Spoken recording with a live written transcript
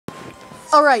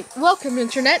Alright, welcome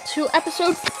Internet to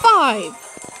episode 5.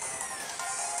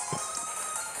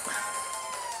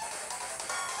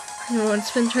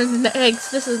 Everyone's been turned into eggs.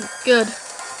 This isn't good.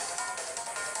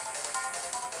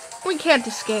 We can't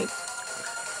escape.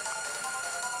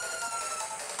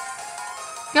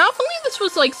 Now, if only this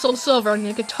was like Soul Silver and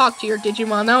you could talk to your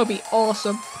Digimon, that would be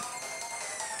awesome.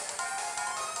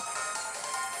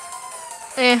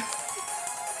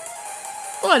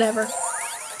 Whatever.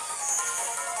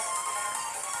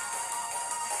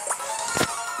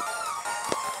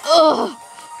 Ugh!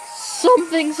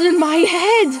 Something's in my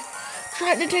head!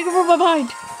 Trying to take over my mind.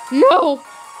 No!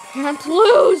 Can't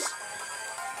lose!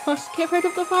 Must get rid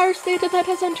of the fire state that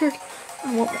has entered.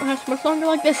 I won't last much longer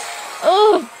like this.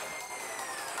 Ugh!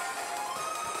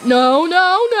 No,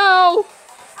 no, no!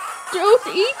 Don't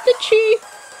eat the chi!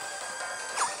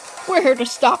 We're here to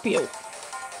stop you.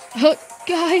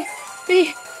 Guy,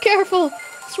 be careful!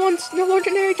 This one's no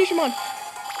ordinary Digimon.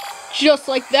 Just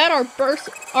like that, our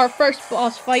first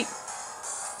boss fight.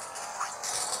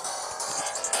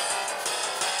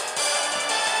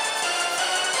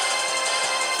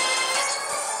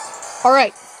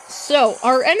 Alright, so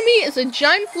our enemy is a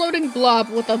giant floating blob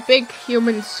with a big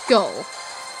human skull.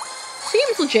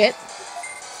 Seems legit.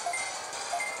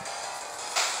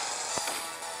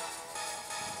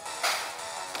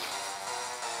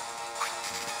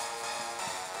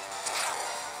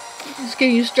 Just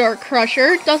gonna use Dark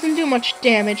Crusher. Doesn't do much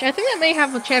damage. I think that may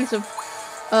have a chance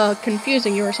of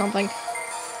confusing you or something.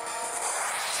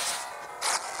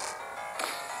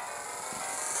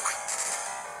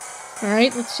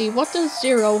 Alright, let's see. What does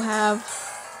Zero have?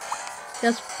 He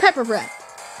has Pepper Breath.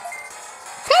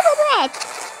 Pepper Breath!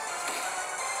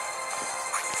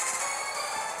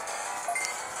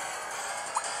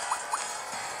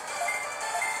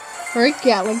 Alright,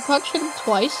 Gatling Punch. Hit him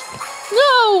twice.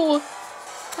 No!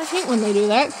 I hate when they do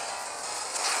that.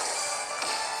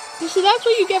 You see, that's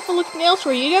what you get for looking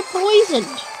elsewhere. You get poisoned.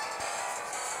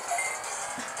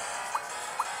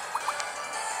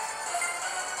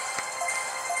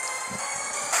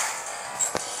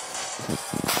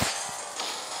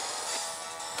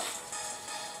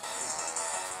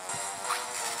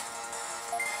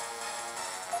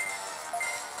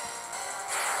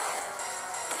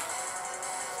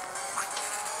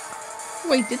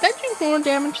 Wait, did that do more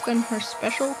damage than her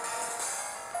special?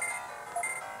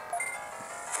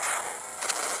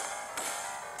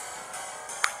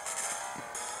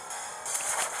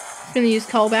 Gonna use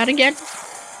Callbat again.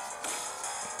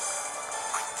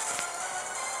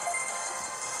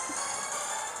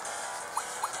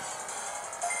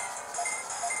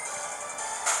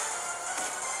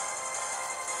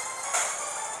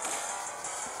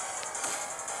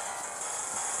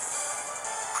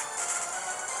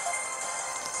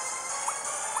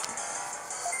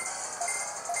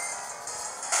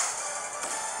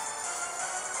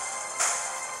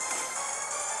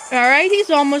 Alright, he's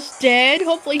almost dead.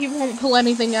 Hopefully he won't pull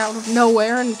anything out of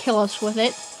nowhere and kill us with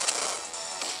it.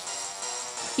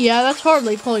 Yeah, that's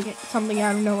hardly pulling something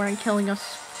out of nowhere and killing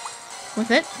us with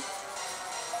it.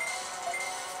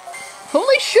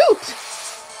 Holy shoot!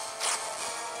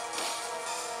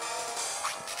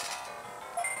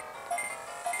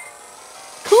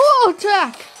 Cool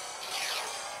attack!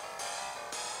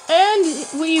 And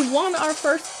we won our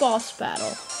first boss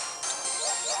battle.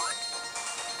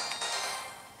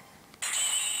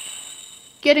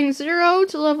 Getting Zero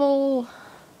to level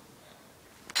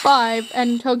 5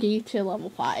 and Togi to level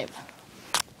 5.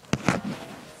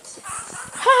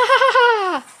 Ha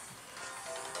ha ha!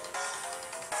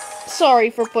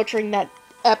 Sorry for butchering that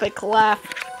epic laugh.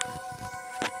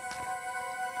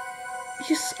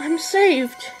 Yes, I'm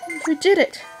saved. You did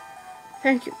it.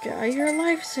 Thank you, Guy. You're a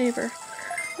lifesaver.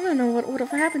 I don't know what would have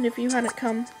happened if you hadn't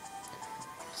come.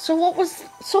 So what was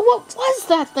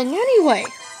that thing anyway?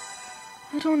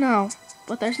 I don't know.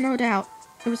 But there's no doubt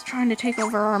it was trying to take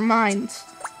over our minds.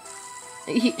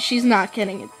 She's not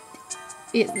kidding.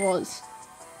 It was.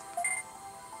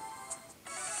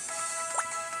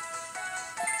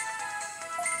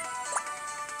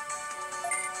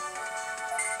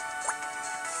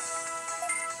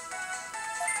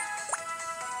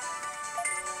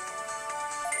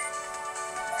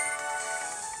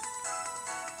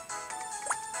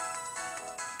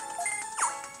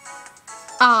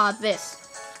 This.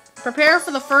 Prepare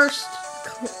for the first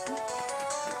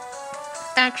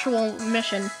actual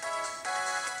mission.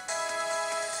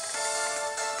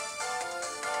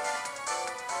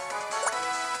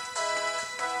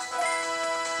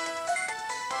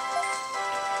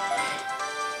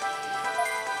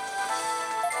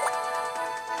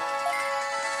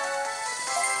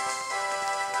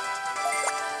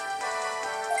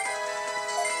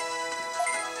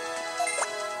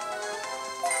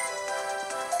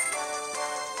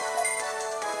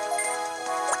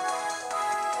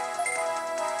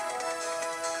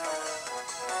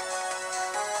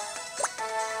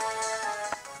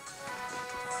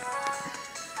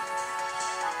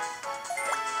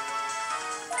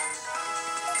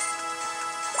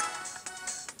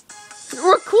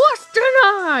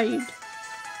 died.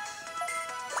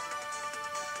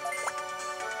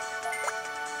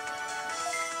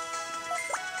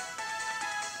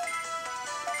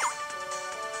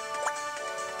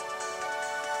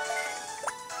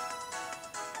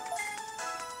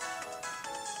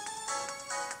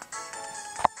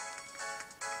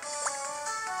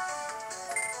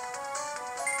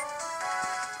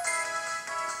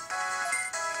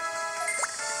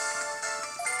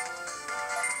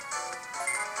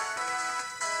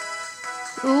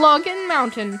 Login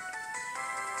Mountain.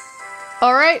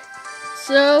 Alright,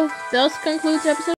 so this concludes episode